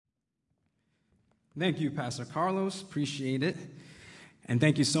Thank you, Pastor Carlos. Appreciate it. And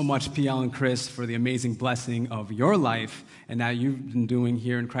thank you so much, PL and Chris, for the amazing blessing of your life and that you've been doing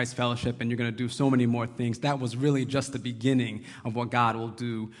here in Christ Fellowship, and you're going to do so many more things. That was really just the beginning of what God will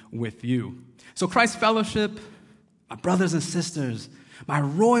do with you. So Christ Fellowship, my brothers and sisters, my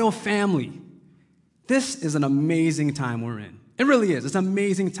royal family, this is an amazing time we're in. It really is. It's an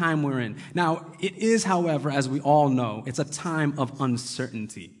amazing time we're in. Now, it is, however, as we all know, it's a time of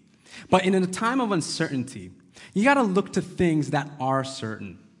uncertainty. But in a time of uncertainty, you got to look to things that are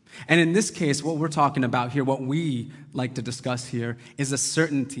certain. And in this case, what we're talking about here, what we like to discuss here, is the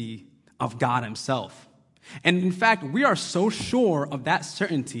certainty of God himself. And in fact, we are so sure of that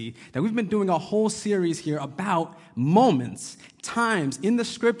certainty that we've been doing a whole series here about moments, times in the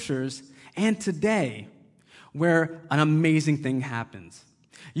scriptures and today where an amazing thing happens.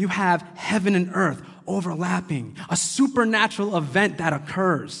 You have heaven and earth overlapping, a supernatural event that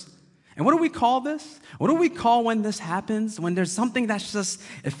occurs. And what do we call this? What do we call when this happens? When there's something that's just,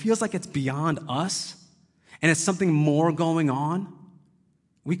 it feels like it's beyond us and it's something more going on?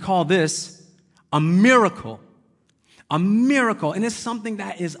 We call this a miracle. A miracle. And it's something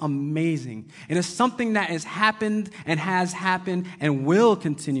that is amazing. And it's something that has happened and will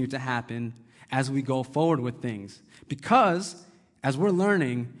continue to happen as we go forward with things. Because as we're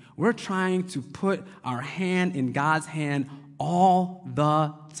learning, we're trying to put our hand in God's hand all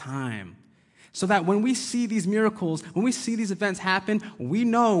the time. So that when we see these miracles, when we see these events happen, we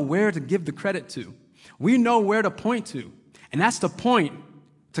know where to give the credit to. We know where to point to. And that's to point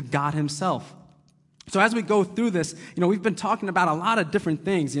to God himself. So as we go through this, we've been talking about a lot of different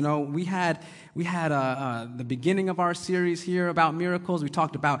things. We had the beginning of our series here about miracles. We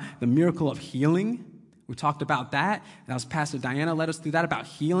talked about the miracle of healing. We talked about that. That was Pastor Diana led us through that, about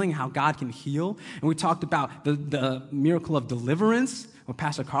healing, how God can heal. And we talked about the miracle of deliverance, what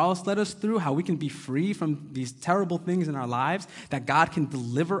Pastor Carlos led us through, how we can be free from these terrible things in our lives, that God can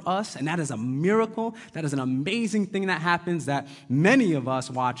deliver us. And that is a miracle. That is an amazing thing that happens that many of us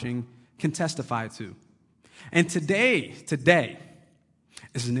watching can testify to. And today,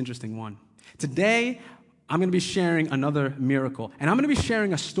 this is an interesting one. Today, I'm going to be sharing another miracle. And I'm going to be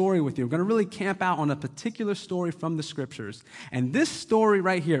sharing a story with you. We're going to really camp out on a particular story from the scriptures. And this story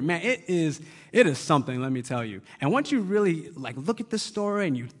right here, man, it is something, let me tell you. And once you really look at this story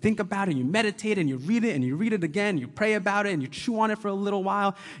and you think about it, you meditate and you read it again, you pray about it and you chew on it for a little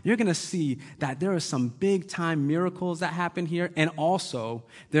while, you're going to see that there are some big time miracles that happen here. And also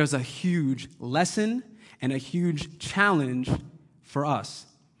there's a huge lesson and a huge challenge for us.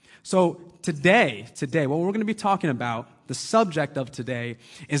 So today, what we're going to be talking about, the subject of today,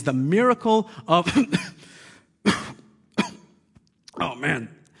 is the miracle of, oh man,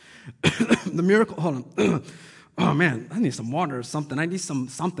 the miracle, hold on, oh man, I need some water or something. I need some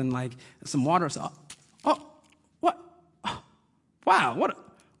water. What? Oh, wow,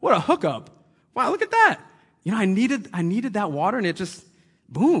 what a hookup. Wow, look at that. I needed that water and it just,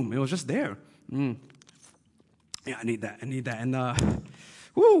 boom, it was just there. Yeah, I need that. And,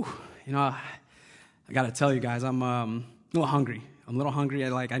 woo, I got to tell you guys, I'm a little hungry.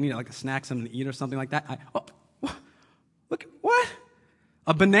 I need a snack, something to eat or something like that. Look, what?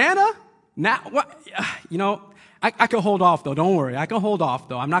 A banana? Now, what? I can hold off, though. Don't worry. I can hold off,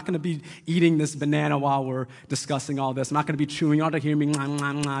 though. I'm not going to be eating this banana while we're discussing all this. I'm not going to be chewing. You don't have to hear me. Mwah,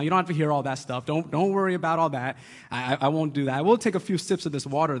 mwah, mwah. You don't have to hear all that stuff. Don't worry about all that. I won't do that. I will take a few sips of this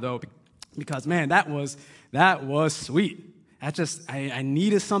water, though, because, man, that was sweet. I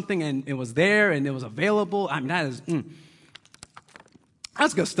needed something, and it was there, and it was available. I mean,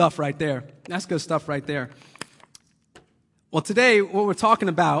 that's good stuff right there. That's good stuff right there. Well, today, what we're talking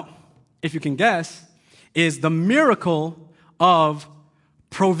about, if you can guess, is the miracle of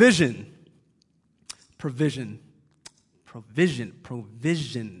provision. Provision.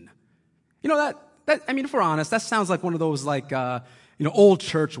 If we're honest, that sounds like one of those, old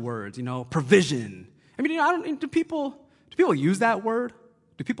church words, provision. Do people use that word?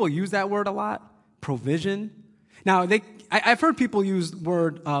 Do people use that word a lot? Provision? Now, I've heard people use the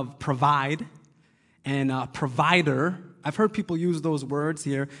word of provide and provider. I've heard people use those words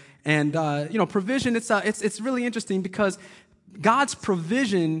here. And, provision, it's really interesting because God's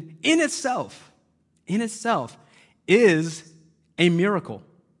provision in itself is a miracle.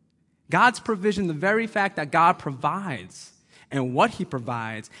 God's provision, the very fact that God provides and what he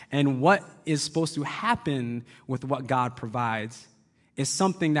provides and what is supposed to happen with what God provides is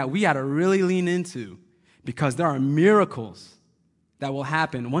something that we got to really lean into, because there are miracles that will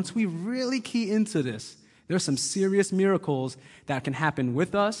happen. Once we really key into this, there's some serious miracles that can happen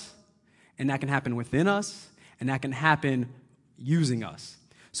with us, and that can happen within us, and that can happen using us.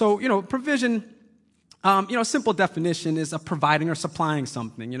 So, provision, Simple definition is of providing or supplying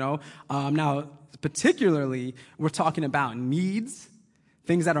something, Now, particularly, we're talking about needs,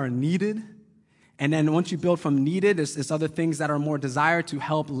 things that are needed. And then once you build from needed, it's other things that are more desired to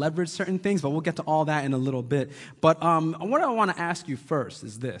help leverage certain things, but we'll get to all that in a little bit. But what I want to ask you first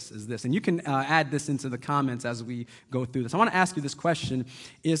is this, and you can add this into the comments as we go through this. I want to ask you this question,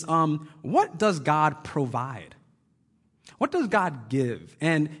 is what does God provide? What does God give?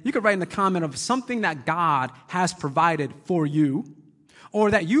 And you could write in the comment of something that God has provided for you, or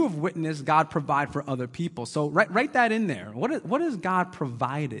that you have witnessed God provide for other people. So write that in there. What has God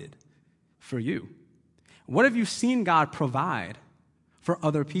provided for you? What have you seen God provide for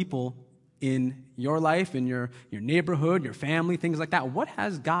other people in your life, in your neighborhood, your family, things like that? What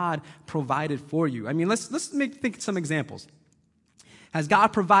has God provided for you? I mean, let's think some examples. Has God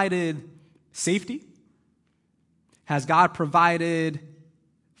provided safety? Has God provided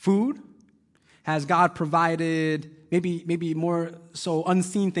food? Has God provided maybe more so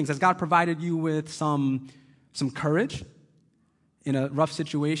unseen things? Has God provided you with some courage in a rough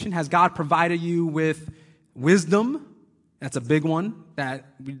situation? Has God provided you with wisdom? That's a big one that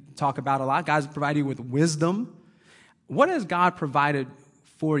we talk about a lot. God's provided you with wisdom. What has God provided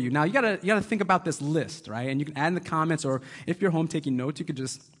for you? Now, you gotta think about this list, right? And you can add in the comments, or if you're home taking notes, you could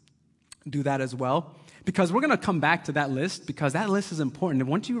just do that as well. Because we're going to come back to that list, because that list is important. And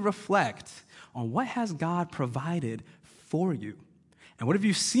once you reflect on what has God provided for you, and what have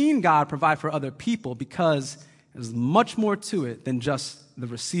you seen God provide for other people, because there's much more to it than just the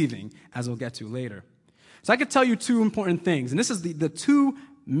receiving, as we'll get to later. So I could tell you two important things, and this is the two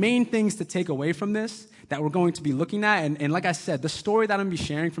main things to take away from this that we're going to be looking at. And like I said, the story that I'm going to be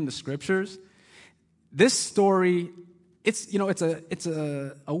sharing from the scriptures, this story, it's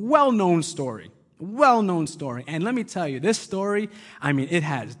a well-known story. Well-known story. And let me tell you, this story, it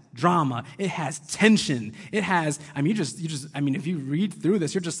has drama, it has tension, it has, if you read through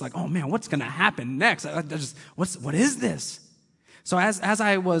this, you're just like, oh man, what's going to happen next? What is this? So as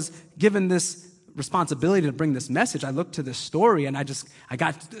I was given this responsibility to bring this message, I looked to this story and I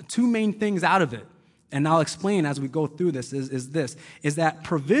got two main things out of it. And I'll explain as we go through this, is that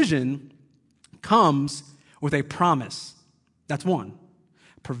provision comes with a promise. That's one.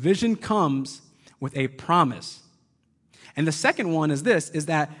 Provision comes with a promise. And the second one is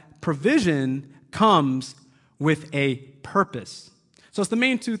that provision comes with a purpose. So it's the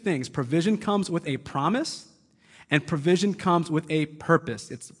main two things. Provision comes with a promise, and provision comes with a purpose.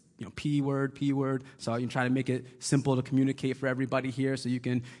 It's P word. So you try to make it simple to communicate for everybody here. So you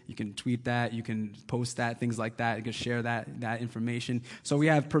can tweet that, you can post that, things like that. You can share that information. So we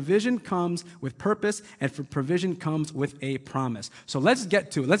have provision comes with purpose, and for provision comes with a promise. So let's get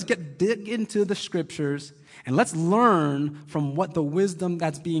to it. Let's dig into the scriptures, and let's learn from what the wisdom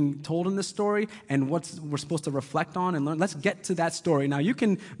that's being told in this story and what we're supposed to reflect on and learn. Let's get to that story. Now, you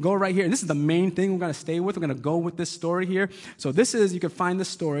can go right here, and this is the main thing we're going to stay with. We're going to go with this story here. So you can find this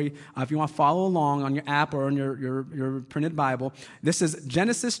story if you want to follow along on your app or on your printed Bible. This is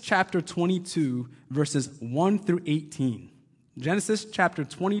Genesis chapter 22, verses 1 through 18. Genesis chapter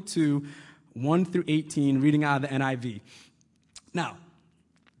 22, 1 through 18, reading out of the NIV. Now,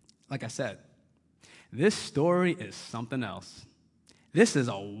 like I said, this story is something else. This is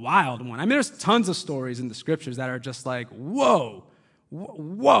a wild one. There's tons of stories in the scriptures that are just like, whoa,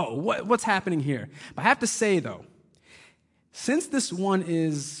 what's happening here? But I have to say, though, since this one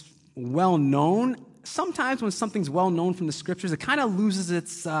is well known, sometimes when something's well known from the scriptures, it kind of loses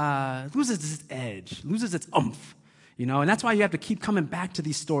its edge, loses its oomph, and that's why you have to keep coming back to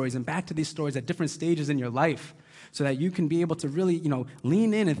these stories and back to these stories at different stages in your life, so that you can be able to really,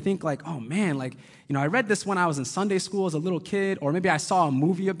 lean in and think like, oh man, I read this when I was in Sunday school as a little kid, or maybe I saw a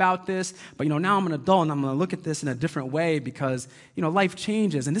movie about this, but now I'm an adult and I'm going to look at this in a different way because, life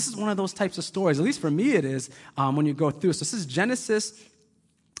changes. And this is one of those types of stories, at least for me it is, when you go through. So this is Genesis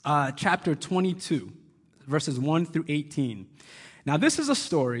chapter 22, verses 1 through 18. Now this is a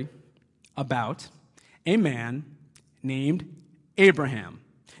story about a man named Abraham.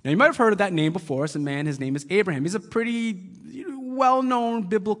 Now, you might have heard of that name before. It's a man, his name is Abraham. He's a pretty well-known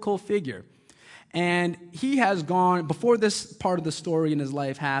biblical figure. And he has gone, before this part of the story in his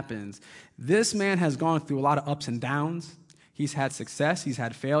life happens, this man has gone through a lot of ups and downs. He's had success. He's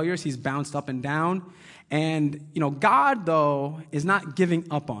had failures. He's bounced up and down. And, God, though, is not giving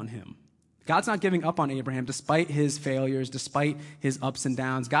up on him. God's not giving up on Abraham despite his failures, despite his ups and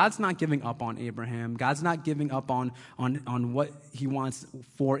downs. God's not giving up on Abraham. God's not giving up on what he wants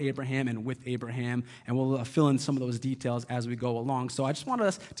for Abraham and with Abraham. And we'll fill in some of those details as we go along. So I just wanted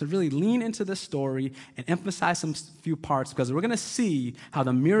us to really lean into this story and emphasize some few parts because we're going to see how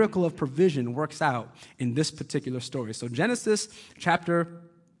the miracle of provision works out in this particular story. So Genesis chapter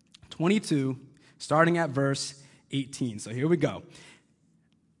 22, starting at verse 18. So here we go.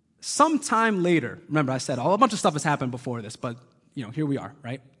 Sometime later, remember I said a bunch of stuff has happened before this, but here we are,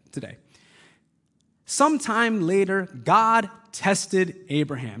 right, today. Sometime later, God tested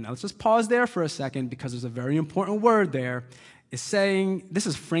Abraham. Now let's just pause there for a second because there's a very important word there. It's saying, this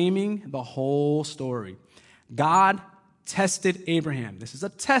is framing the whole story. God tested Abraham. This is a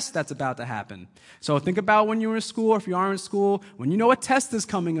test that's about to happen. So think about when you're in school, or if you are in school, when you know a test is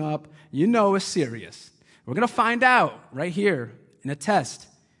coming up, you know it's serious. We're going to find out right here in a test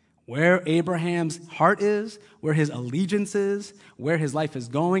where Abraham's heart is, where his allegiance is, where his life is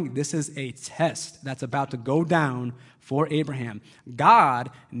going. This is a test that's about to go down for Abraham.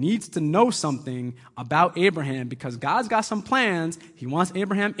 God needs to know something about Abraham because God's got some plans. He wants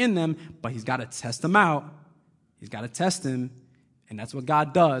Abraham in them, but he's got to test him out. He's got to test him, and that's what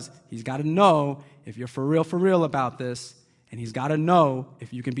God does. He's got to know if you're for real about this, and he's got to know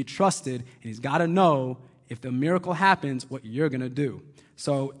if you can be trusted, and he's got to know if the miracle happens, what you're going to do.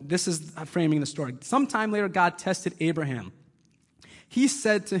 So this is framing the story. Sometime later, God tested Abraham. He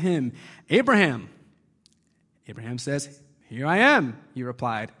said to him, Abraham. Abraham says, here I am, he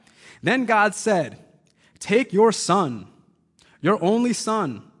replied. Then God said, take your son, your only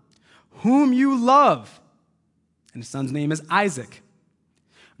son, whom you love, and his son's name is Isaac.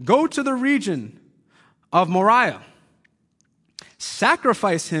 Go to the region of Moriah.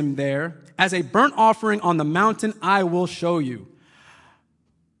 Sacrifice him there as a burnt offering on the mountain I will show you.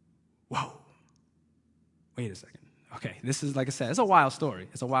 Whoa. Wait a second. Okay, this is, like I said, it's a wild story.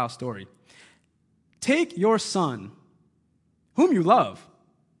 It's a wild story. Take your son, whom you love,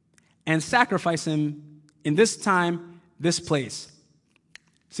 and sacrifice him in this time, this place.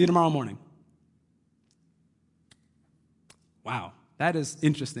 See you tomorrow morning. Wow, that is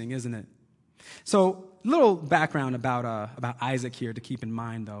interesting, isn't it? So, little background about Isaac here to keep in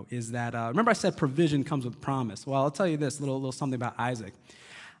mind, though, is that, remember I said provision comes with promise. Well, I'll tell you this, little something about Isaac.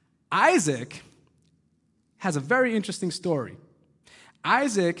 Isaac has a very interesting story.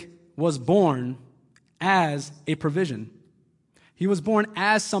 Isaac was born as a provision. He was born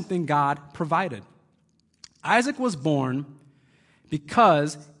as something God provided. Isaac was born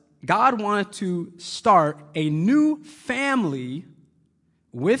because God wanted to start a new family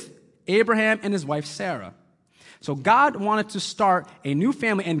with Abraham and his wife Sarah. So God wanted to start a new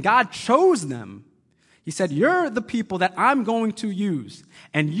family, and God chose them. He said, you're the people that I'm going to use,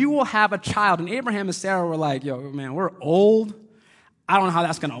 and you will have a child. And Abraham and Sarah were like, yo, man, we're old. I don't know how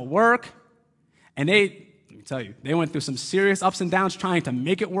that's going to work. And let me tell you, they went through some serious ups and downs trying to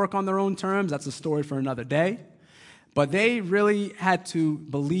make it work on their own terms. That's a story for another day. But they really had to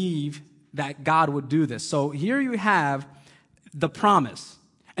believe that God would do this. So here you have the promise.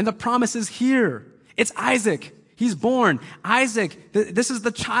 And the promise is here. It's Isaac. He's born. Isaac, this is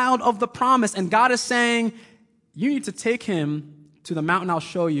the child of the promise. And God is saying, you need to take him to the mountain I'll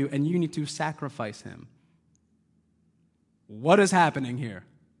show you, and you need to sacrifice him. What is happening here?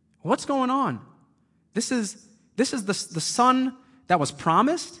 What's going on? This is the son that was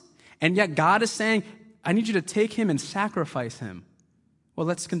promised, and yet God is saying, I need you to take him and sacrifice him. Well,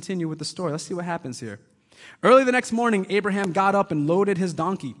 let's continue with the story. Let's see what happens here. Early the next morning, Abraham got up and loaded his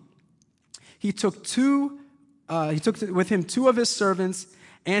donkey. He took with him two of his servants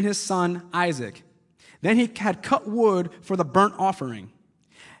and his son Isaac. Then he had cut wood for the burnt offering.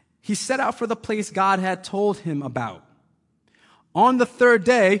 He set out for the place God had told him about. On the third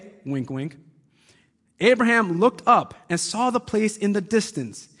day, wink, wink, Abraham looked up and saw the place in the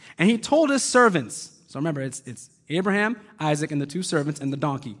distance. And he told his servants, so remember, it's Abraham, Isaac, and the two servants, and the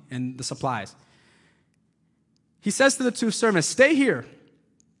donkey, and the supplies. He says to the two servants, stay here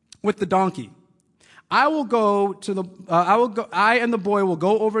with the donkey. I and the boy will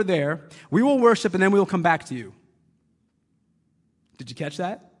go over there. We will worship, and then we will come back to you. Did you catch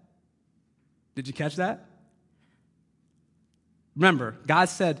that? Did you catch that? Remember, God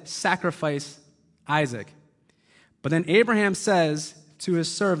said, sacrifice Isaac. But then Abraham says to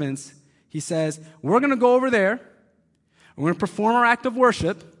his servants, he says, we're going to go over there. We're going to perform our act of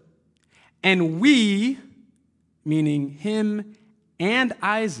worship. And we, meaning him and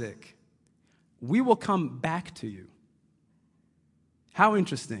Isaac, we will come back to you. How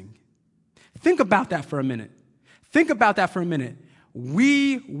interesting. Think about that for a minute. Think about that for a minute.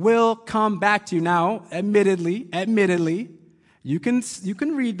 we will come back to you. Now, admittedly, you can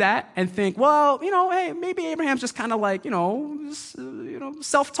read that and think, well, hey, maybe Abraham's just kind of like,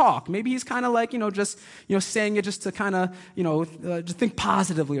 self-talk. Maybe he's kind of like, just, saying it just to kind of, just think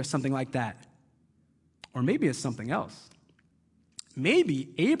positively or something like that. Or maybe it's something else. Maybe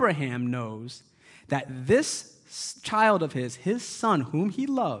Abraham knows that this child of his son, whom he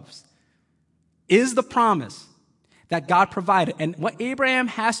loves, is the promise that God provided. And what Abraham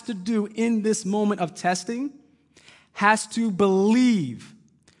has to do in this moment of testing has to believe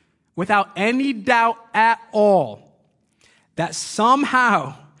without any doubt at all that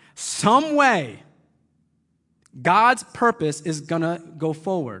somehow, some way, God's purpose is going to go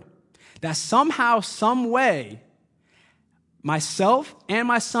forward. That somehow, some way, myself and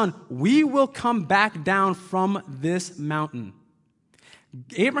my son, we will come back down from this mountain.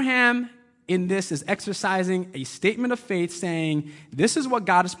 Abraham in this is exercising a statement of faith saying, this is what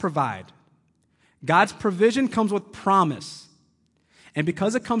God has provided. God's provision comes with promise. And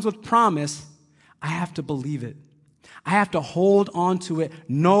because it comes with promise, I have to believe it. I have to hold on to it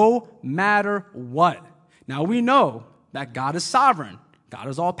no matter what. Now we know that God is sovereign. God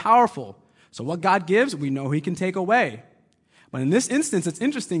is all powerful. So what God gives, we know he can take away. But in this instance, it's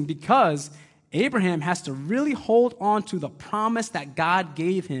interesting because Abraham has to really hold on to the promise that God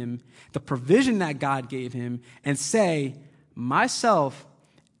gave him, the provision that God gave him, and say, myself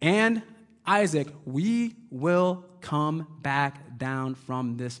and Isaac, we will come back down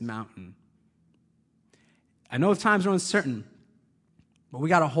from this mountain. I know the times are uncertain, but we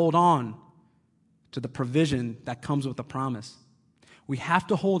got to hold on to the provision that comes with the promise. We have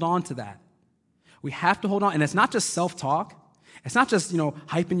to hold on to that. We have to hold on. And it's not just self-talk. It's not just,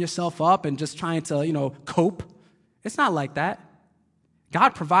 hyping yourself up and just trying to, cope. It's not like that. God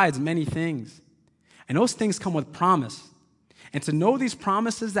provides many things. And those things come with promise. And to know these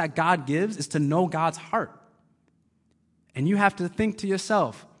promises that God gives is to know God's heart. And you have to think to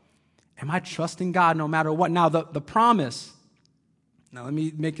yourself, am I trusting God no matter what? Now, the promise, now let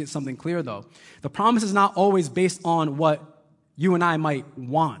me make it something clear though. The promise is not always based on what you and I might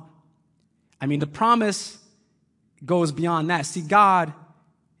want. I mean, the promise goes beyond that. See, God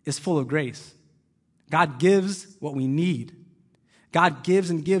is full of grace. God gives what we need. God gives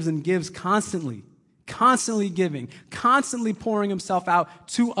and gives and gives constantly giving, constantly pouring himself out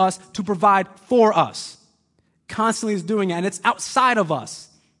to us to provide for us. Constantly is doing it, and it's outside of us.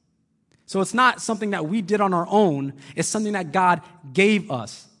 So it's not something that we did on our own. It's something that God gave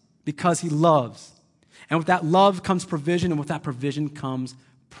us because he loves. And with that love comes provision, and with that provision comes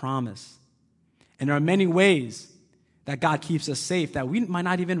promise. And there are many ways that God keeps us safe that we might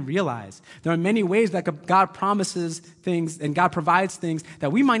not even realize. There are many ways that God promises things and God provides things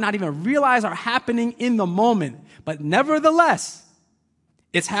that we might not even realize are happening in the moment. But nevertheless,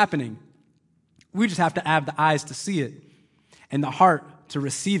 it's happening. We just have to have the eyes to see it and the heart to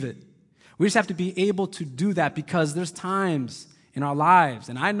receive it. We just have to be able to do that because there's times in our lives,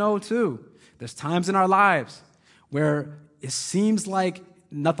 and I know too, there's times in our lives where it seems like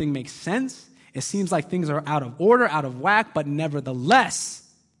nothing makes sense. It seems like things are out of order, out of whack, but nevertheless,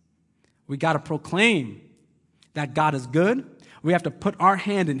 we got to proclaim that God is good. We have to put our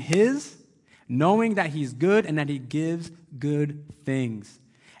hand in his, knowing that he's good and that he gives good things.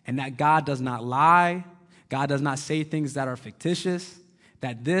 And that God does not lie. God does not say things that are fictitious.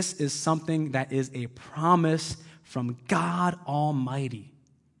 That this is something that is a promise from God Almighty,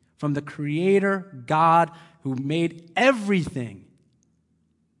 from the Creator God who made everything.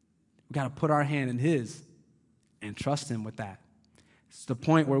 We've got to put our hand in his and trust him with that. It's the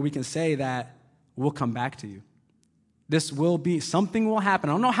point where we can say that we'll come back to you. This will be, something will happen.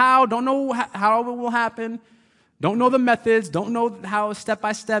 I don't know how it will happen. Don't know the methods. Don't know how step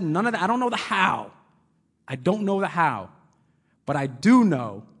by step. None of that. I don't know the how. I don't know the how. But I do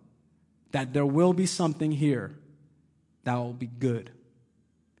know that there will be something here that will be good.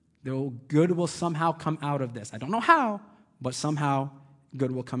 Good will somehow come out of this. I don't know how, but somehow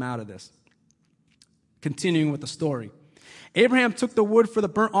good will come out of this. Continuing with the story. Abraham took the wood for the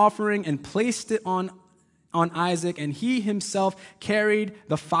burnt offering and placed it on Isaac, and he himself carried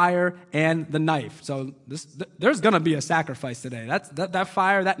the fire and the knife. So there's going to be a sacrifice today. That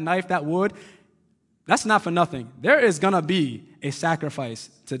fire, that knife, that wood, that's not for nothing. There is going to be a sacrifice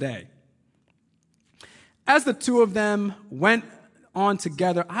today. As the two of them went on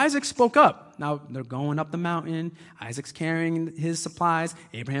together, Isaac spoke up. Now, they're going up the mountain. Isaac's carrying his supplies.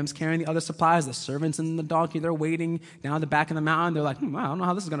 Abraham's carrying the other supplies. The servants and the donkey, they're waiting down at the back of the mountain. They're like, I don't know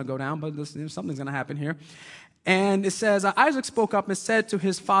how this is going to go down, but something's going to happen here. And it says, Isaac spoke up and said to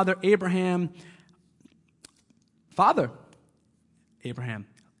his father Abraham, Father. Abraham.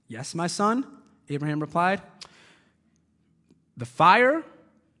 Yes, my son, Abraham replied. The fire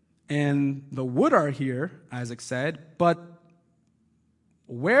and the wood are here, Isaac said, but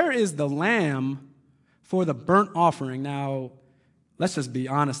where is the lamb for the burnt offering? Now, let's just be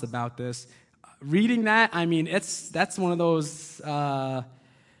honest about this. Reading that, I mean, that's one of those,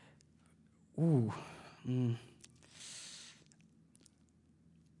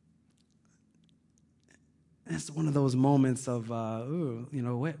 It's one of those moments of, where's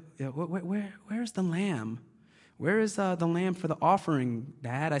the lamb? Where is the lamb for the offering,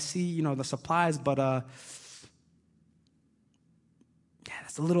 Dad? I see, the supplies, but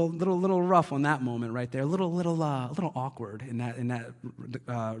it's a little rough on that moment right there. A little awkward in that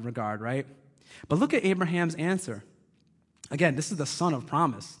regard, right? But look at Abraham's answer. Again, this is the son of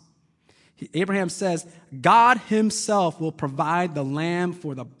promise. Abraham says, God himself will provide the lamb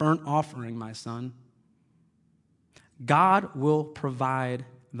for the burnt offering, my son. God will provide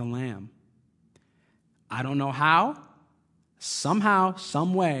the lamb. I don't know how. Somehow,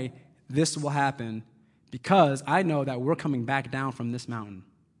 some way, this will happen because I know that we're coming back down from this mountain.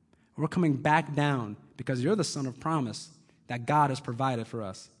 We're coming back down because you're the son of promise that God has provided for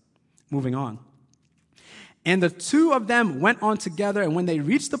us. Moving on. And the two of them went on together, and when they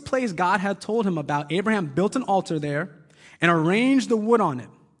reached the place God had told him about, Abraham built an altar there and arranged the wood on it.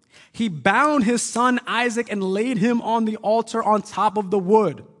 He bound his son Isaac and laid him on the altar on top of the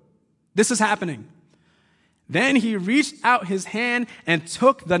wood. This is happening. Then he reached out his hand and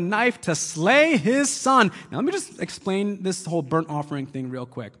took the knife to slay his son. Now let me just explain this whole burnt offering thing real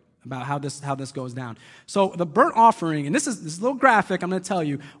quick about how this goes down. So the burnt offering, and this is a little graphic, I'm going to tell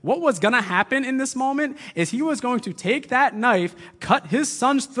you, what was going to happen in this moment is he was going to take that knife, cut his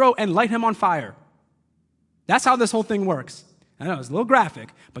son's throat, and light him on fire. That's how this whole thing works. I know, it's a little graphic,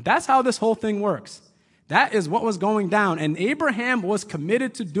 but that's how this whole thing works. That is what was going down, and Abraham was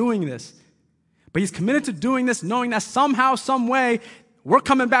committed to doing this. But he's committed to doing this knowing that somehow, some way, we're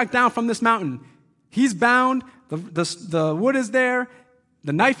coming back down from this mountain. He's bound, the wood is there,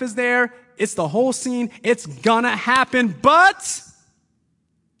 the knife is there, it's the whole scene, it's gonna happen, but,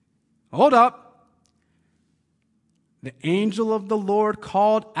 hold up. The angel of the Lord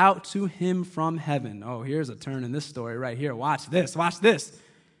called out to him from heaven. Oh, here's a turn in this story right here. Watch this.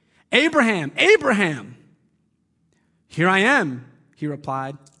 Abraham, Abraham. Here I am, he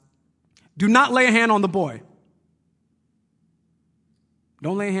replied. Do not lay a hand on the boy.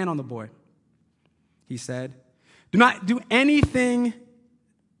 Don't lay a hand on the boy, he said. Do not do anything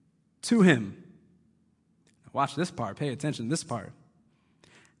to him. Watch this part. Pay attention to this part.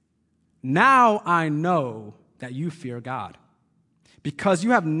 Now I know that you fear God, because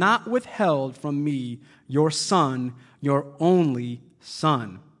you have not withheld from me your son, your only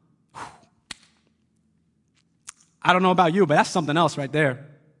son. I don't know about you, but that's something else right there.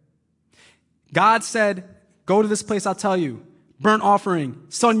 God said, go to this place I'll tell you. Burnt offering,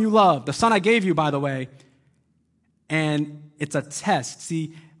 son you love, the son I gave you, by the way. And it's a test.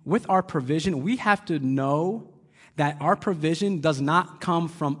 See, with our provision, we have to know that our provision does not come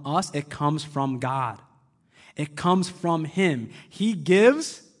from us, it comes from God. It comes from him. He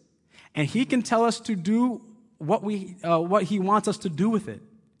gives, and he can tell us to do what he wants us to do with it.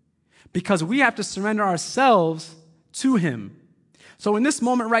 Because we have to surrender ourselves to him. So in this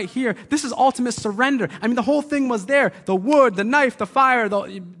moment right here, this is ultimate surrender. I mean, the whole thing was there. The wood, the knife, the fire,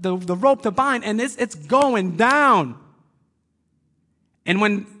 the rope to bind, and it's going down. And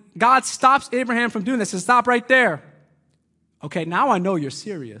when God stops Abraham from doing this, he says, stop right there. Okay, now I know you're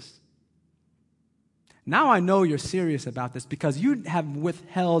serious. Now I know you're serious about this because you have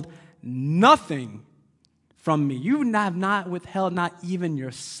withheld nothing from me. You have not withheld not even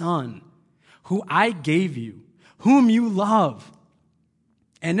your son, who I gave you, whom you love.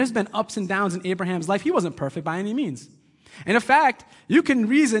 And there's been ups and downs in Abraham's life. He wasn't perfect by any means. And in fact, you can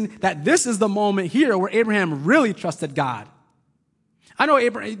reason that this is the moment here where Abraham really trusted God. I know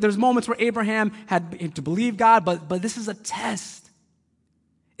there's moments where Abraham had to believe God, but this is a test.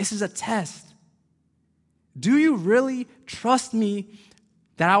 This is a test. Do you really trust me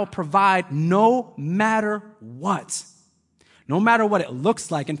that I will provide no matter what? No matter what it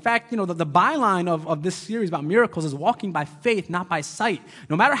looks like. In fact, the byline of this series about miracles is walking by faith, not by sight.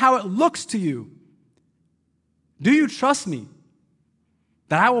 No matter how it looks to you, do you trust me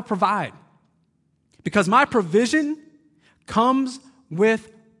that I will provide? Because my provision comes with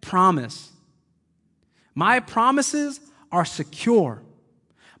promise. My promises are secure.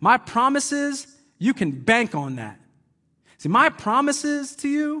 My promises, you can bank on that. See, my promises to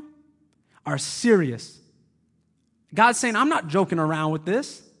you are serious. God's saying, I'm not joking around with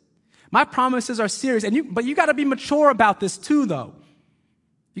this. My promises are serious, but you got to be mature about this too, though.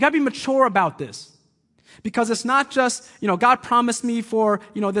 You got to be mature about this. Because it's not just, God promised me for,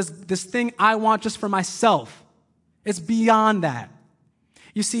 this thing I want just for myself. It's beyond that.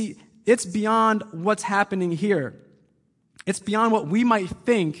 You see, it's beyond what's happening here. It's beyond what we might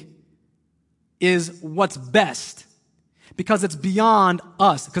think is what's best. Because it's beyond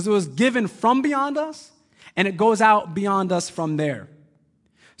us. Because it was given from beyond us, and it goes out beyond us from there.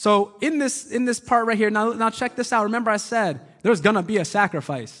 So in this part right here, now check this out. Remember I said there's going to be a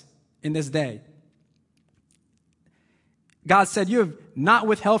sacrifice in this day. God said, you have not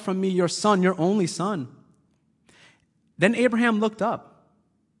withheld from me your son, your only son. Then Abraham looked up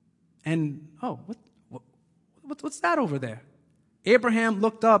and, what's that over there? Abraham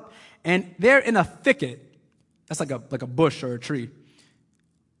looked up, and there in a thicket, that's like a bush or a tree,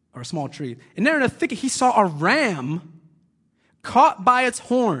 or a small tree. And there in a thicket, he saw a ram caught by its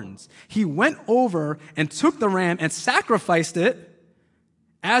horns. He went over and took the ram and sacrificed it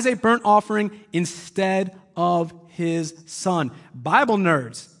as a burnt offering instead of his son. Bible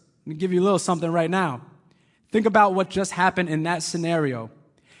nerds, let me give you a little something right now. Think about what just happened in that scenario.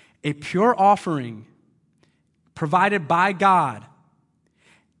 A pure offering provided by God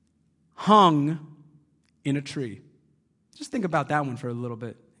hung in a tree. Just think about that one for a little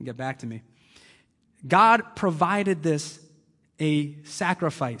bit and get back to me. God provided this a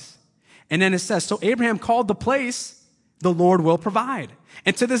sacrifice. And then it says, so Abraham called the place, the Lord will provide.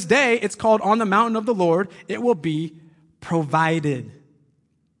 And to this day, it's called on the mountain of the Lord, it will be provided.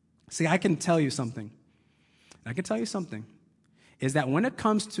 See, I can tell you something. Is that when it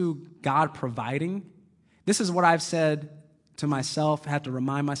comes to God providing, this is what I've said to myself, I have to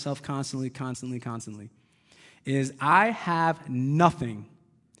remind myself constantly, is I have nothing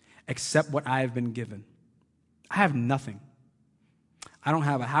except what I have been given. I have nothing. I don't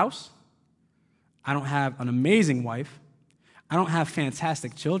have a house. I don't have an amazing wife. I don't have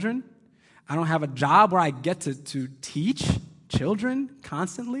fantastic children. I don't have a job where I get to teach children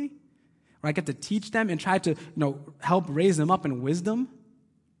constantly, where I get to teach them and try to, help raise them up in wisdom.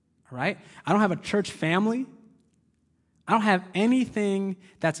 All right? I don't have a church family. I don't have anything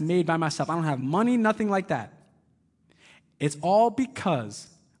that's made by myself. I don't have money, nothing like that. It's all because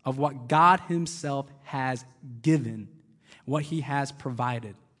of what God himself has given, what he has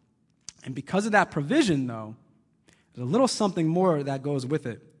provided. And because of that provision, though, there's a little something more that goes with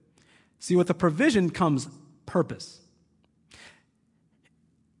it. See, with the provision comes purpose.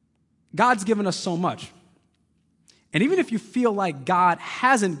 God's given us so much. And even if you feel like God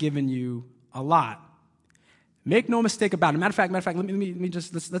hasn't given you a lot, make no mistake about it. Matter of fact, let me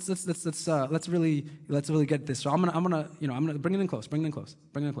just let's really get this. So I'm gonna bring it in close. I'm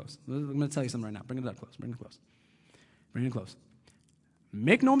gonna tell you something right now. Bring it up close. Bring it close.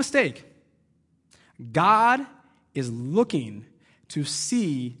 Make no mistake. God is looking to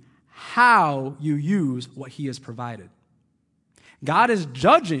see how you use what he has provided. God is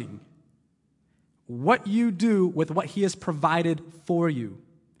judging what you do with what he has provided for you.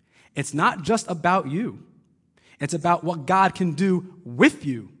 It's not just about you. It's about what God can do with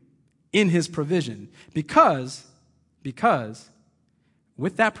you in his provision. Because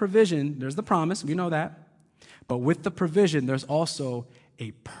with that provision, there's the promise, we know that. But with the provision, there's also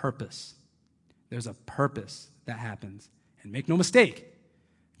a purpose. There's a purpose that happens. And make no mistake,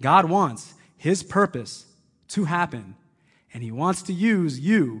 God wants his purpose to happen. And he wants to use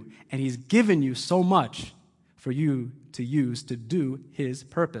you, and he's given you so much for you to use to do his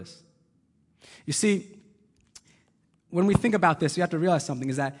purpose. You see, when we think about this, we have to realize something,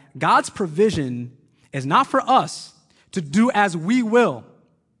 is that God's provision is not for us to do as we will.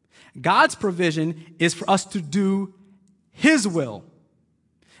 God's provision is for us to do his will.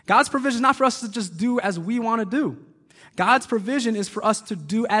 God's provision is not for us to just do as we want to do. God's provision is for us to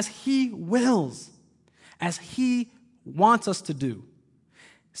do as he wills, as he wants us to do.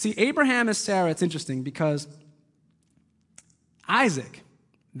 See, Abraham and Sarah, it's interesting because Isaac,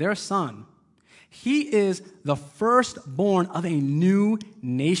 their son, he is the firstborn of a new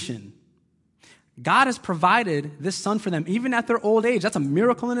nation. God has provided this son for them, even at their old age. That's a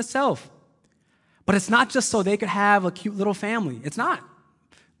miracle in itself. But it's not just so they could have a cute little family. It's not.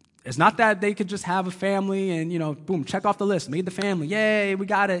 It's not that they could just have a family and, boom, check off the list, made the family. Yay, we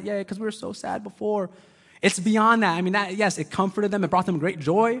got it. Yay, because we were so sad before. It's beyond that. I mean, yes, it comforted them. It brought them great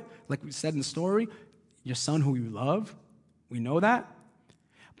joy. Like we said in the story, your son who you love, we know that.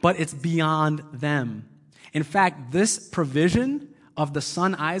 But it's beyond them. In fact, this provision of the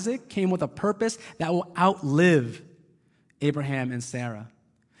son Isaac came with a purpose that will outlive Abraham and Sarah.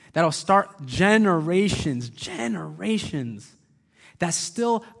 That'll start generations that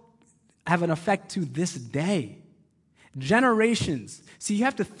still have an effect to this day. Generations. See, you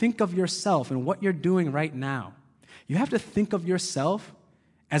have to think of yourself and what you're doing right now. You have to think of yourself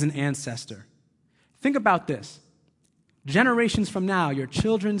as an ancestor. Think about this. Generations from now, your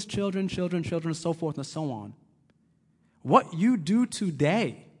children's children, so forth and so on. What you do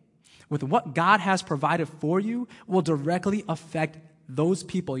today with what God has provided for you will directly affect those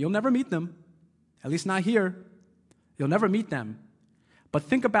people. You'll never meet them, at least not here. You'll never meet them. But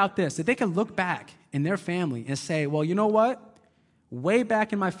think about this, that they can look back in their family and say, well, you know what? Way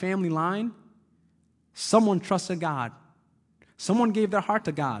back in my family line, someone trusted God. Someone gave their heart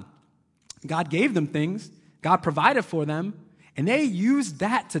to God. God gave them things. God provided for them. And they used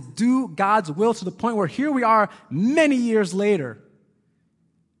that to do God's will to the point where here we are many years later,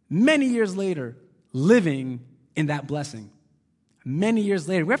 living in that blessing. Many years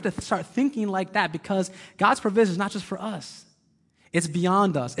later. We have to start thinking like that because God's provision is not just for us. It's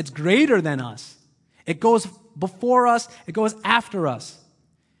beyond us. It's greater than us. It goes before us. It goes after us.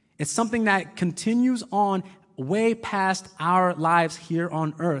 It's something that continues on way past our lives here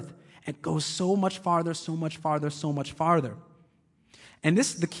on earth. It goes so much farther, so much farther, so much farther. And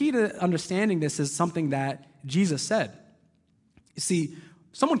the key to understanding this is something that Jesus said. You see,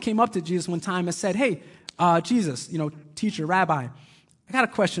 someone came up to Jesus one time and said, hey, Jesus, teacher, rabbi, I got a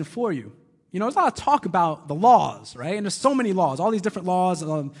question for you. There's a lot of talk about the laws, right? And there's so many laws, all these different laws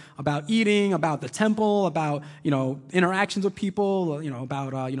about eating, about the temple, about, interactions with people,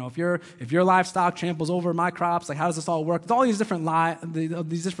 about, if your livestock tramples over my crops, like how does this all work? There's all these different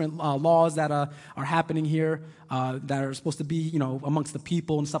laws that are happening here that are supposed to be, amongst the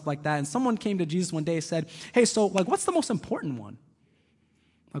people and stuff like that. And someone came to Jesus one day and said, hey, so what's the most important one?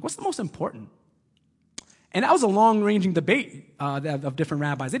 What's the most important? And that was a long-ranging debate of different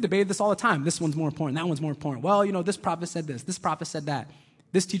rabbis. They debated this all the time. This one's more important. That one's more important. Well, this prophet said this. This prophet said that.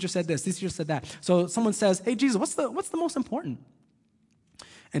 This teacher said this. This teacher said that. So someone says, hey, Jesus, what's the most important?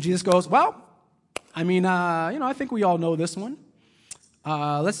 And Jesus goes, well, I think we all know this one.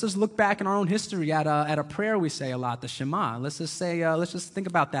 Let's just look back in our own history at a prayer we say a lot, the Shema. Let's just think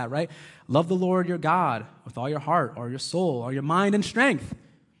about that, right? Love the Lord your God with all your heart or your soul or your mind and strength.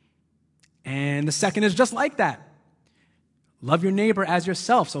 And the second is just like that. Love your neighbor as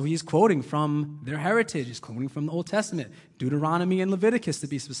yourself. So he's quoting from their heritage. He's quoting from the Old Testament, Deuteronomy and Leviticus to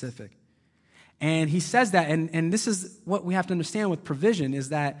be specific. And he says that, and this is what we have to understand with provision, is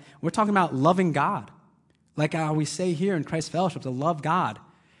that we're talking about loving God. Like we say here in Christ Fellowship, to love God.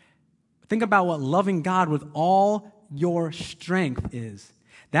 Think about what loving God with all your strength is.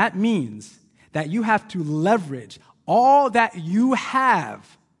 That means that you have to leverage all that you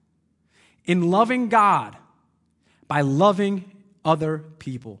have in loving God by loving other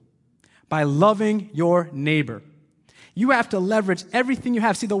people, by loving your neighbor. You have to leverage everything you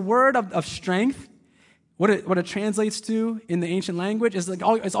have. See, the word of strength, what it translates to in the ancient language is like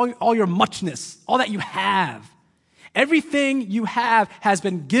all your muchness, all that you have. Everything you have has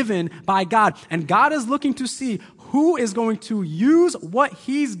been given by God, and God is looking to see who is going to use what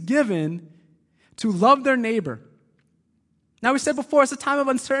he's given to love their neighbor. Now, we said before, it's a time of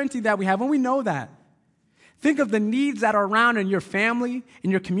uncertainty that we have, and we know that. Think of the needs that are around in your family, in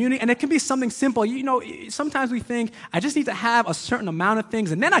your community, and it can be something simple. Sometimes we think, I just need to have a certain amount of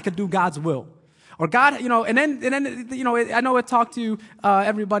things, and then I could do God's will. Or God, and then I know I talked to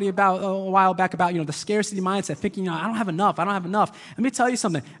everybody about a while back about, the scarcity mindset, thinking, I don't have enough. Let me tell you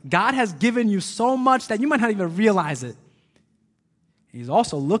something. God has given you so much that you might not even realize it. He's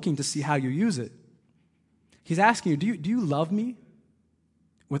also looking to see how you use it. He's asking you, do you love me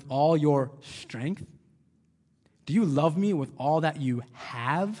with all your strength? Do you love me with all that you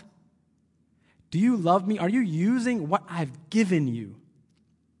have? Do you love me? Are you using what I've given you?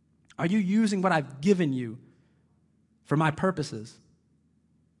 Are you using what I've given you for my purposes?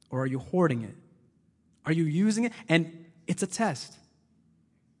 Or are you hoarding it? Are you using it? And it's a test.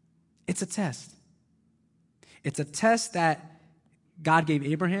 It's a test. It's a test that God gave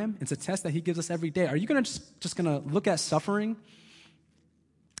Abraham. It's a test that he gives us every day. Are you just going to look at suffering,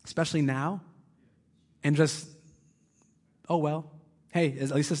 especially now, and just, oh, well, hey,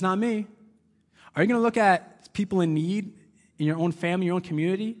 at least it's not me? Are you going to look at people in need in your own family, your own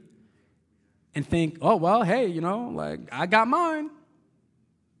community, and think, oh, well, hey, I got mine?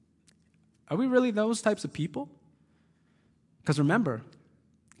 Are we really those types of people? Because remember,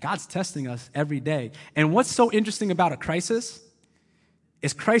 God's testing us every day. And what's so interesting about a crisis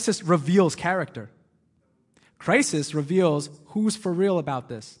is crisis reveals character. Crisis reveals who's for real about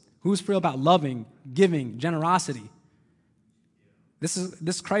this, who's for real about loving, giving, generosity.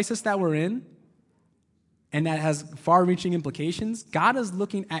 This crisis that we're in and that has far-reaching implications, God is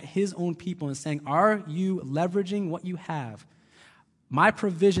looking at his own people and saying, are you leveraging what you have? My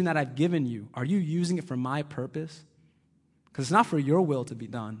provision that I've given you, are you using it for my purpose? Because it's not for your will to be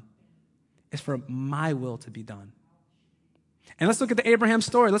done. It's for my will to be done. And let's look at the Abraham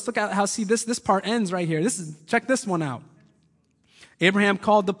story. Let's look at how, this part ends right here. Check this one out. Abraham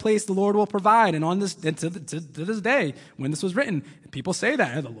called the place the Lord will provide. And on this, to this day, when this was written, people say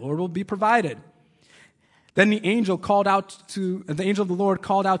that the Lord will be provided. Then the angel of the Lord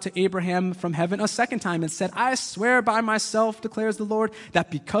called out to Abraham from heaven a second time and said, I swear by myself, declares the Lord,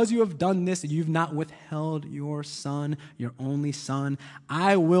 that because you have done this, you've not withheld your son, your only son,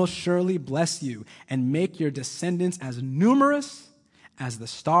 I will surely bless you and make your descendants as numerous as the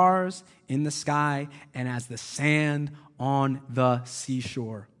stars in the sky and as the sand on the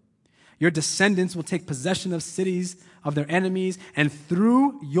seashore. Your descendants will take possession of cities of their enemies, and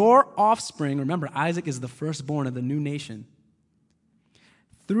through your offspring, remember, Isaac is the firstborn of the new nation.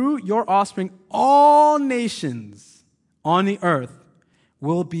 Through your offspring, all nations on the earth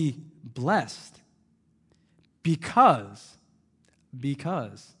will be blessed because,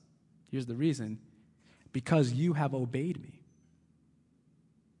 here's the reason, because you have obeyed me.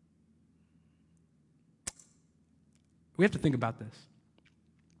 We have to think about this.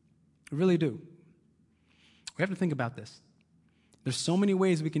 We really do. We have to think about this. There's so many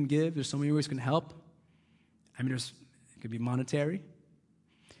ways we can give. There's so many ways we can help. I mean, it could be monetary.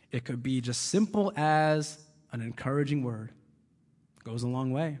 It could be just simple as an encouraging word. It goes a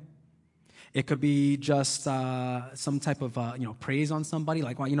long way. It could be just some type of praise on somebody.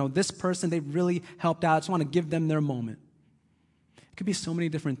 Like, well, this person, they really helped out. I just want to give them their moment. It could be so many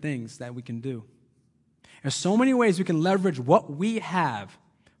different things that we can do. There's so many ways we can leverage what we have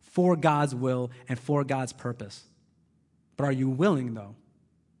for God's will and for God's purpose. But are you willing, though?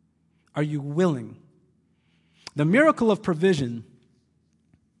 Are you willing? The miracle of provision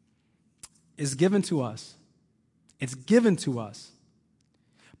is given to us. It's given to us.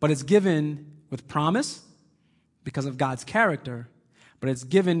 But it's given with promise because of God's character, but it's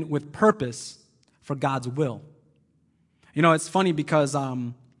given with purpose for God's will. It's funny because,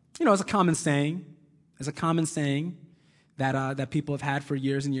 it's a common saying. It's a common saying that people have had for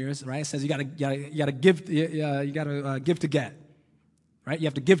years and years, right? It says you gotta give to get, right? You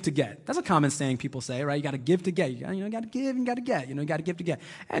have to give to get. That's a common saying people say, right? You gotta give to get. You gotta give and you gotta get. You gotta give to get.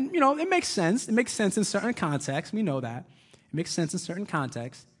 And it makes sense. It makes sense in certain contexts. We know that. It makes sense in certain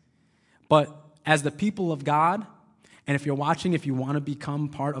contexts. But as the people of God, and if you're watching, if you want to become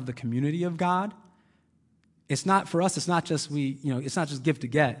part of the community of God, it's not for us. It's not just it's not just give to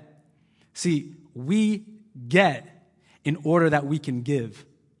get. See, we get in order that we can give.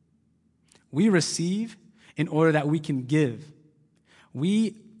 We receive in order that we can give.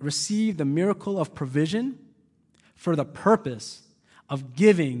 We receive the miracle of provision for the purpose of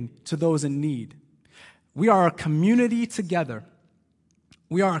giving to those in need. We are a community together.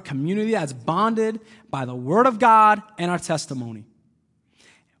 We are a community that's bonded by the Word of God and our testimony.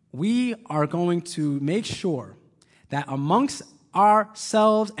 We are going to make sure that amongst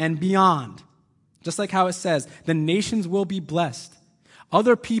ourselves and beyond, just like how it says, the nations will be blessed.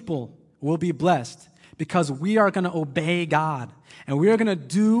 Other people will be blessed because we are going to obey God. And we are going to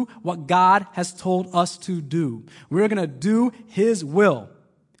do what God has told us to do. We're going to do His will.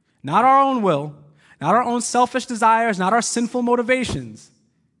 Not our own will, not our own selfish desires, not our sinful motivations,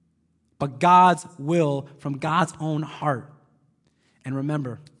 but God's will from God's own heart. And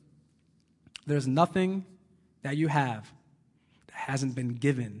remember, there's nothing that you have that hasn't been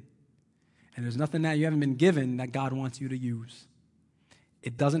given. And there's nothing that you haven't been given that God wants you to use.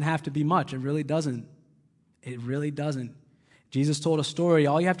 It doesn't have to be much. It really doesn't. It really doesn't. Jesus told a story.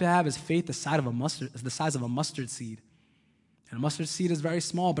 All you have to have is faith the size of a mustard seed. And a mustard seed is very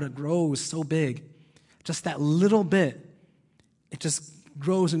small, but it grows so big. Just that little bit. It just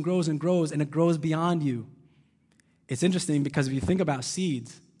grows and grows and grows, and it grows beyond you. It's interesting because if you think about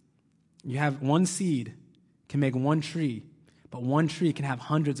seeds, you have one seed can make one tree, but one tree can have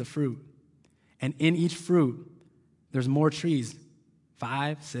hundreds of fruit. And in each fruit, there's more trees,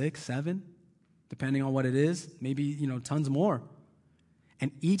 5, 6, 7, depending on what it is, maybe, tons more.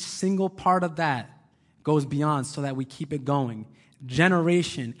 And each single part of that goes beyond so that we keep it going,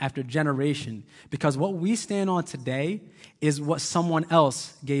 generation after generation, because what we stand on today is what someone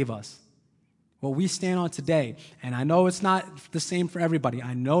else gave us. What we stand on today, and I know it's not the same for everybody.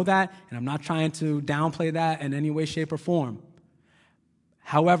 I know that, and I'm not trying to downplay that in any way, shape, or form.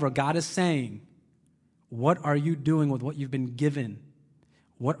 However, God is saying, what are you doing with what you've been given?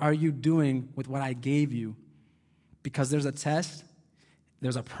 What are you doing with what I gave you? Because there's a test,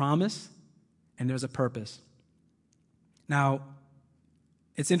 there's a promise, and there's a purpose. Now,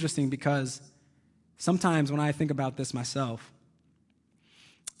 it's interesting because sometimes when I think about this myself,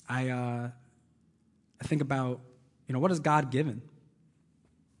 I think about, what has God given?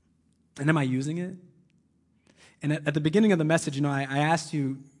 And am I using it? And at the beginning of the message, I asked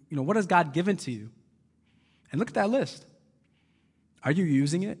you, what has God given to you? And look at that list. Are you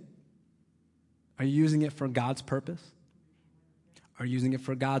using it? Are you using it for God's purpose? Are you using it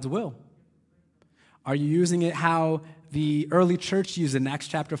for God's will? Are you using it how the early church used it in Acts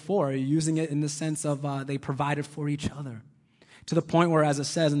chapter 4? Are you using it in the sense of they provided for each other? To the point where, as it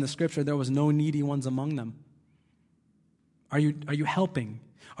says in the scripture, there was no needy ones among them. Are you helping?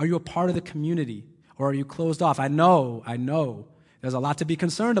 Are you a part of the community? Or are you closed off? I know there's a lot to be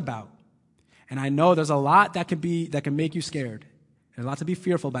concerned about. And I know there's a lot that can make you scared. There's a lot to be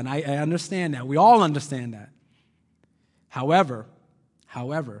fearful about. And I understand that. We all understand that. However,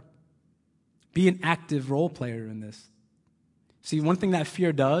 be an active role player in this. See, one thing that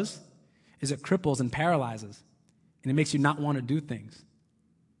fear does is it cripples and paralyzes. And it makes you not want to do things.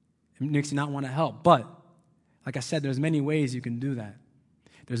 It makes you not want to help. But, like I said, there's many ways you can do that.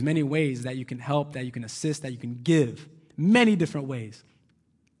 There's many ways that you can help, that you can assist, that you can give. Many different ways.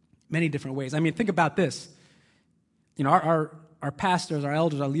 Many different ways. I mean, think about this. Our pastors, our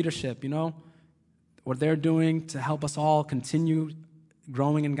elders, our leadership, what they're doing to help us all continue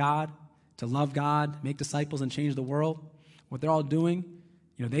growing in God, to love God, make disciples, and change the world. What they're all doing,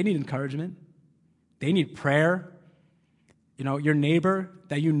 they need encouragement. They need prayer. Your neighbor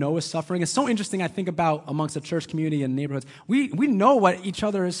that is suffering. It's so interesting, I think, about amongst the church community and neighborhoods. We know what each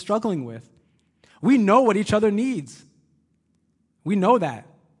other is struggling with. We know what each other needs. We know that.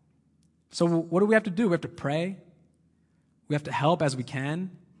 So what do we have to do? We have to pray. We have to help as we can.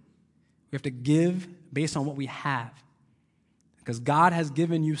 We have to give based on what we have. Because God has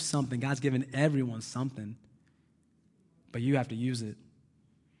given you something. God's given everyone something. But you have to use it.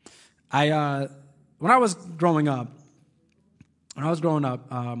 When I was growing up,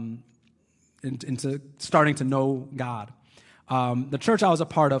 into starting to know God, the church I was a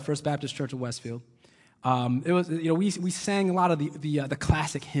part of, First Baptist Church of Westfield, it was we sang a lot of the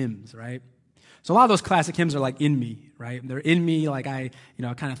classic hymns, right? So a lot of those classic hymns are like in me, right? They're in me, like I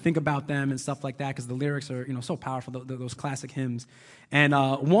kind of think about them and stuff like that because the lyrics are so powerful. Those classic hymns, and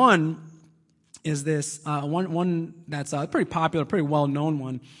one is this one that's pretty popular, pretty well known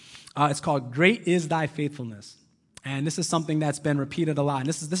one. It's called "Great Is Thy Faithfulness." And this is something that's been repeated a lot. And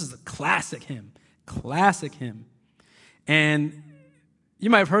this is a classic hymn. And you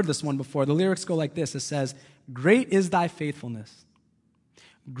might have heard this one before. The lyrics go like this. It says, "Great is thy faithfulness.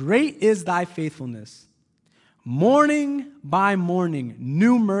 Great is thy faithfulness. Morning by morning,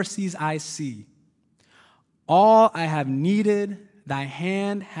 new mercies I see. All I have needed, thy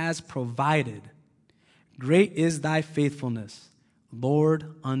hand has provided. Great is thy faithfulness,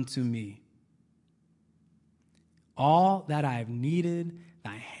 Lord, unto me. All that I have needed,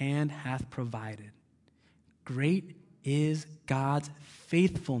 thy hand hath provided." Great is God's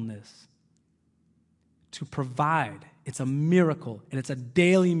faithfulness to provide. It's a miracle, and it's a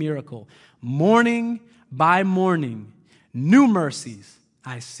daily miracle. Morning by morning, new mercies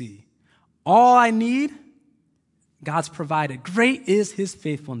I see. All I need, God's provided. Great is his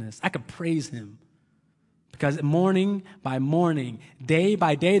faithfulness. I could praise him. Because morning by morning, day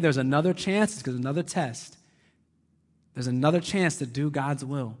by day, there's another chance, there's another test. There's another chance to do God's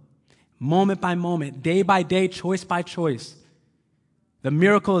will. Moment by moment, day by day, choice by choice. The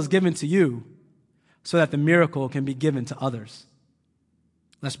miracle is given to you so that the miracle can be given to others.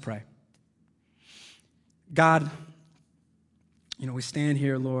 Let's pray. God, we stand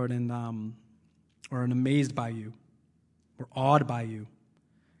here, Lord, and we're amazed by you. We're awed by you.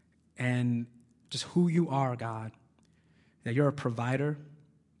 And just who you are, God. That you're a provider.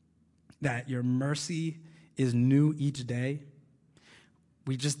 That your mercy is new each day.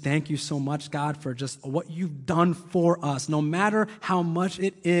 We just thank you so much, God, for just what you've done for us. No matter how much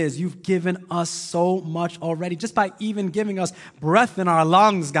it is, you've given us so much already. Just by even giving us breath in our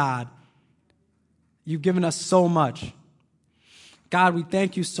lungs, God, you've given us so much. God, we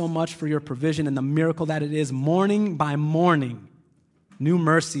thank you so much for your provision and the miracle that it is. Morning by morning, new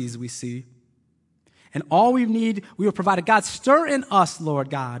mercies we see. And all we need, we will provide. God, stir in us, Lord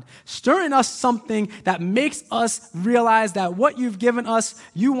God. Stir in us something that makes us realize that what you've given us,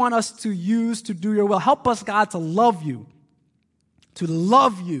 you want us to use to do your will. Help us, God, to love you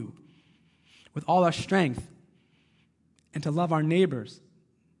with all our strength, and to love our neighbors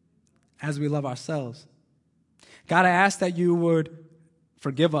as we love ourselves. God, I ask that you would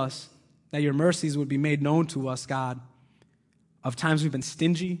forgive us, that your mercies would be made known to us, God, of times we've been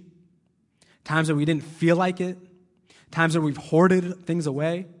stingy, times where we didn't feel like it, times where we've hoarded things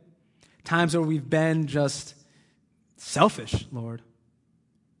away, times where we've been just selfish, Lord.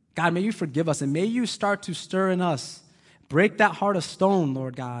 God, may you forgive us, and may you start to stir in us. Break that heart of stone,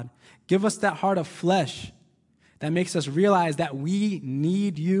 Lord God. Give us that heart of flesh that makes us realize that we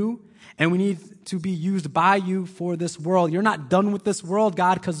need you and we need to be used by you for this world. You're not done with this world,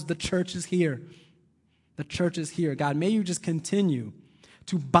 God, because the church is here. The church is here. God, may you just continue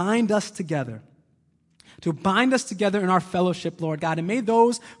to bind us together. To bind us together in our fellowship, Lord God. And may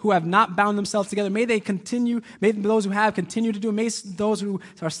those who have not bound themselves together, may those who have continue to do, may those who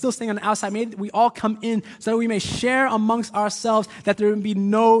are still staying on the outside, may we all come in so that we may share amongst ourselves, that there would be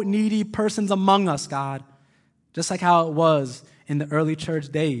no needy persons among us, God. Just like how it was in the early church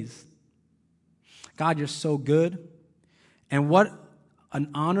days. God, you're so good. And what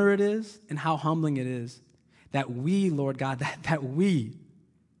an honor it is and how humbling it is that we, Lord God, that we,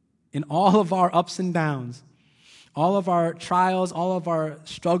 in all of our ups and downs, all of our trials, all of our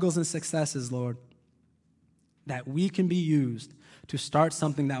struggles and successes, Lord, that we can be used to start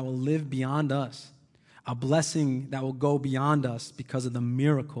something that will live beyond us, a blessing that will go beyond us because of the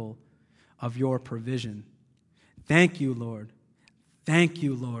miracle of your provision. Thank you, Lord. Thank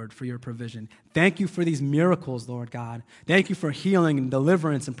you, Lord, for your provision. Thank you for these miracles, Lord God. Thank you for healing and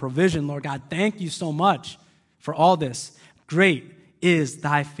deliverance and provision, Lord God. Thank you so much for all this. Great is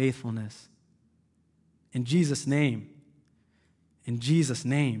thy faithfulness. In Jesus' name, in Jesus'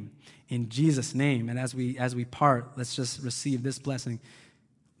 name, in Jesus' name. And as we part, let's just receive this blessing.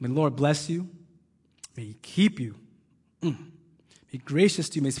 May the Lord bless you. May he keep you. Be gracious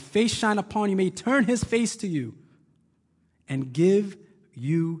to you. May his face shine upon you. May he turn his face to you and give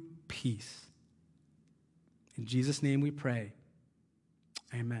you peace. In Jesus' name we pray.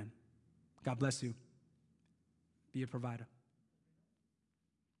 Amen. God bless you. Be a provider.